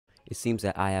It seems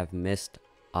that I have missed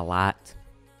a lot.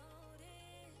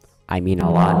 I mean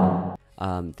a lot.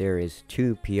 There is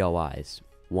 2 POIs.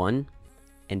 1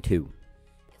 and 2.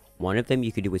 One of them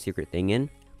you could do a secret thing in.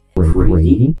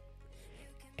 Free.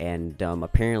 And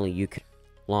apparently you could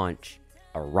launch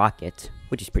a rocket,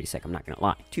 which is pretty sick, I'm not gonna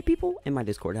lie. 2 people in my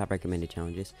Discord have recommended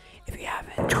challenges. If you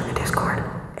haven't, join the Discord.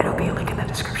 It'll be a link in the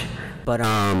description. But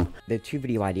the 2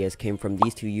 video ideas came from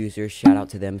these 2 users. Shout out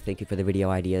to them. Thank you for the video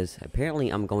ideas. Apparently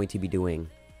I'm going to be doing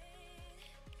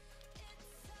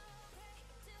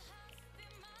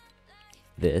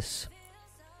this.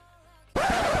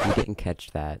 If you didn't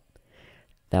catch that,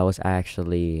 that was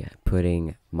actually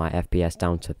putting my FPS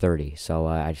down to 30. So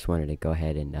I just wanted to go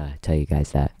ahead and tell you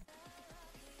guys that.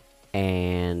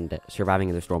 And surviving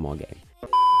in the storm all game.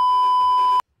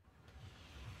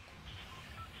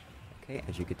 Okay,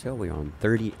 as you can tell, we're on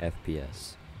 30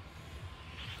 FPS.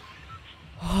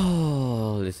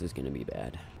 Oh, this is gonna be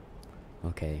bad.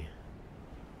 Okay.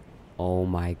 Oh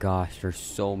my gosh, there's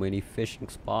so many fishing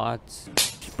spots.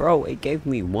 Bro, it gave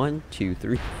me 1, 2,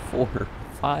 3, 4,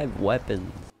 5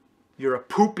 weapons. You're a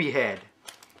poopy head.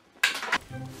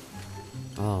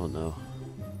 Oh no.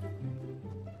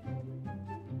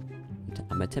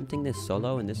 I'm attempting this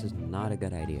solo and this is not a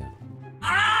good idea.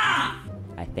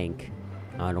 I think.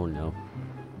 I don't know.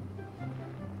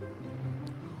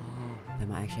 I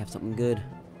might actually have something good.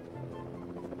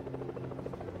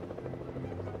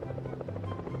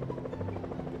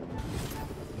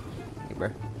 Hey, bro.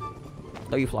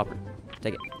 Throw you flopper.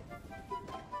 Take it.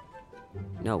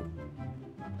 No.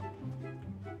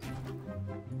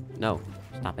 No.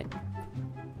 Stop it.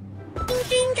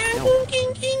 No.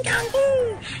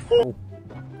 Oh.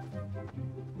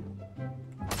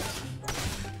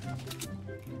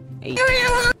 Hey.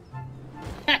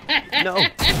 No.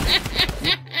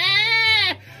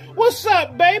 What's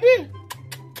up, baby?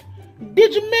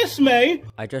 Did you miss me?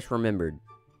 I just remembered.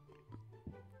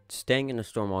 Staying in a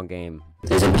Stormwall game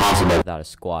is impossible without a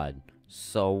squad.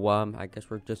 So, I guess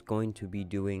we're just going to be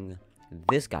doing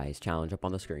this guy's challenge up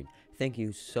on the screen. Thank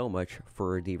you so much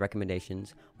for the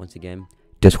recommendations. Once again,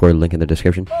 Discord link in the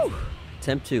description. Woo!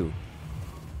 Attempt 2.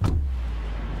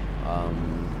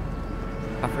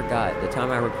 I forgot. The time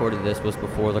I recorded this was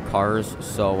before the cars,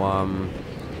 so,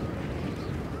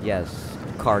 yes,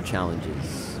 car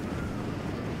challenges.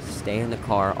 Stay in the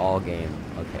car all game.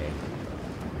 Okay.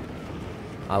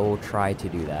 I will try to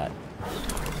do that.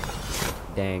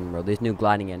 Dang, bro, these new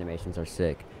gliding animations are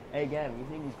sick. Hey, Gavin, you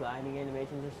think these gliding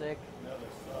animations are sick? No, they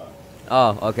suck.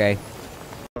 Oh, okay.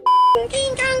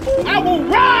 I will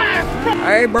rise!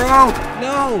 Hey, bro!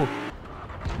 No!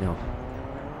 No.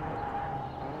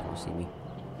 Don't see me.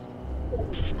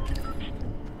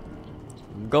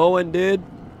 I'm going, dude.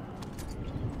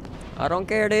 I don't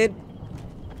care, dude.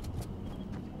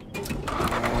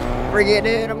 Forget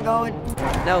it, I'm going.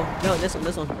 No, this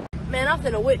one. Man, I'm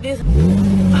finna whip this.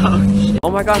 Oh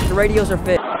my gosh, the radios are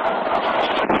fit.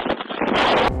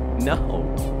 No.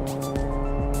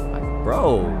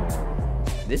 Bro.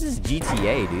 This is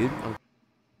GTA, dude.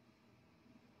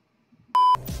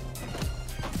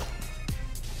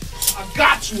 I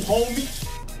got you, homie.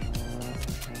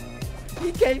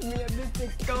 He gave me a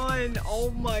mythic gun. Oh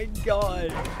my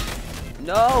god.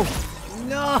 No.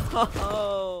 No.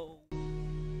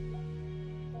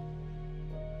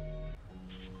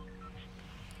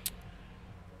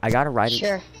 I gotta ride.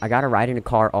 Sure. I gotta ride in a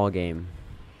car all game.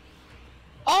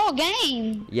 All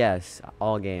game. Yes,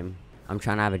 all game. I'm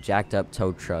trying to have a jacked up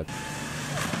tow truck.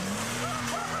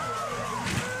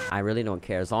 I really don't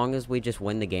care as long as we just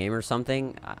win the game or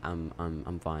something.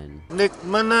 I'm fine. Nick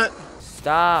Minute.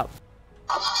 Stop.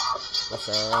 What's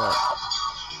up?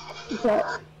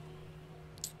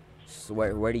 So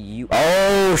where do you?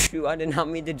 Oh shoot! I did not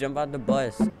mean to jump out the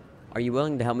bus. Are you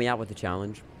willing to help me out with the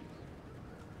challenge?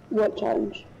 What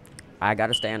challenge? I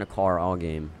gotta stay in a car all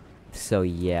game. So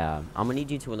yeah, I'm gonna need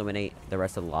you to eliminate the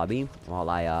rest of the lobby while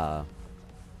I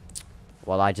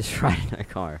just ride in a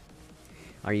car.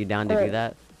 Are you down to do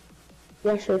that?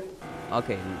 Yeah, sure.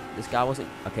 Okay, this guy wasn't.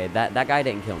 Okay, that guy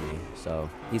didn't kill me, so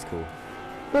he's cool.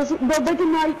 But they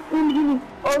can not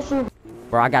also.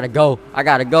 Bro, I gotta go. I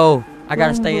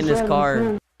gotta stay in this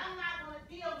car.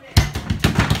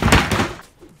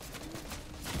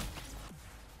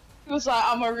 He was like,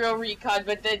 I'm a real recon,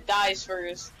 but then dies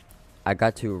first. I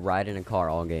got to ride in a car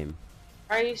all game.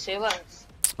 Alright, say less.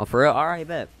 Oh, for real? Alright,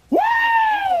 bet.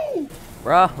 Woo!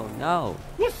 Bro, no.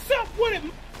 What's up with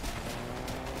it?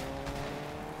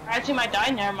 I actually might die,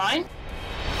 never mind.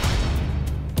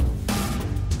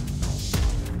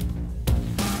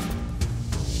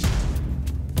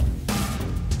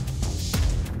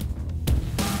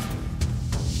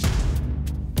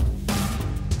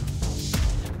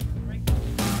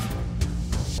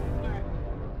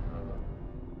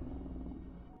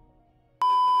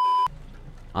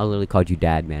 I literally called you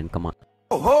dad, man. Come on.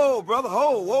 Ho, brother,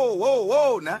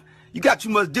 whoa, now. You got too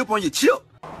much dip on your chip.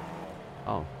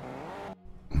 Oh.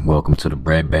 Welcome to the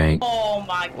bread bank. Oh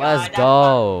my god. Let's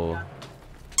go.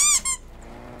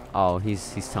 Oh,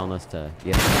 he's telling us to.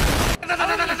 Yeah.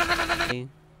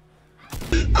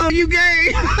 Oh, you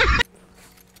gay? I'm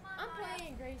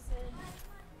playing Grayson.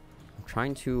 I'm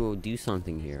trying to do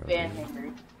something here. Okay?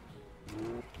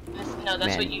 No, that's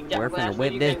Man, what you we're finna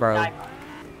whip this, bro.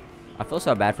 I feel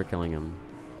so bad for killing him.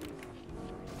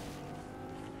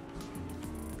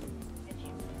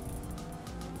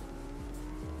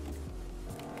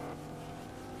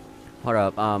 Hold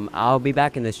up, I'll be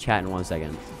back in this chat in 1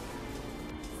 second.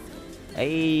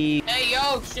 Hey! Hey,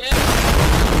 yo, shit!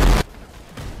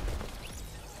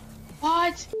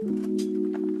 What?